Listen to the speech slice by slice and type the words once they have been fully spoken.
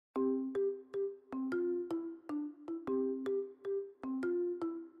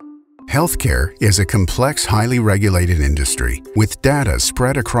Healthcare is a complex, highly regulated industry with data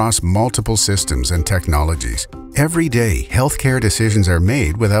spread across multiple systems and technologies. Every day, healthcare decisions are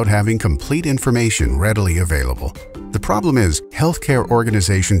made without having complete information readily available. The problem is, healthcare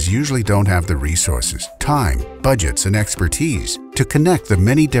organizations usually don't have the resources, time, budgets, and expertise to connect the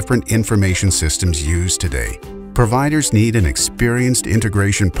many different information systems used today. Providers need an experienced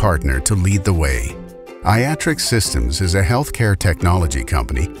integration partner to lead the way. Iatric Systems is a healthcare technology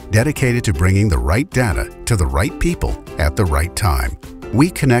company dedicated to bringing the right data to the right people at the right time.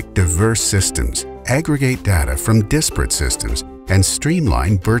 We connect diverse systems, aggregate data from disparate systems, and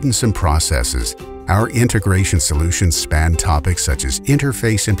streamline burdensome processes. Our integration solutions span topics such as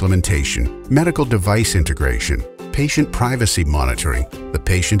interface implementation, medical device integration, patient privacy monitoring, the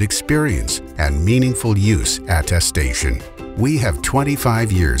patient experience, and meaningful use attestation. We have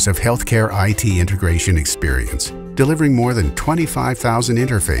 25 years of healthcare IT integration experience, delivering more than 25,000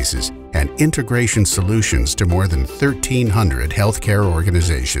 interfaces and integration solutions to more than 1,300 healthcare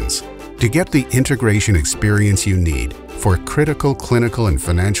organizations. To get the integration experience you need for critical clinical and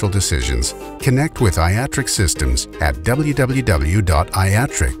financial decisions, connect with Iatric Systems at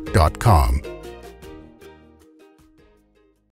www.iatric.com.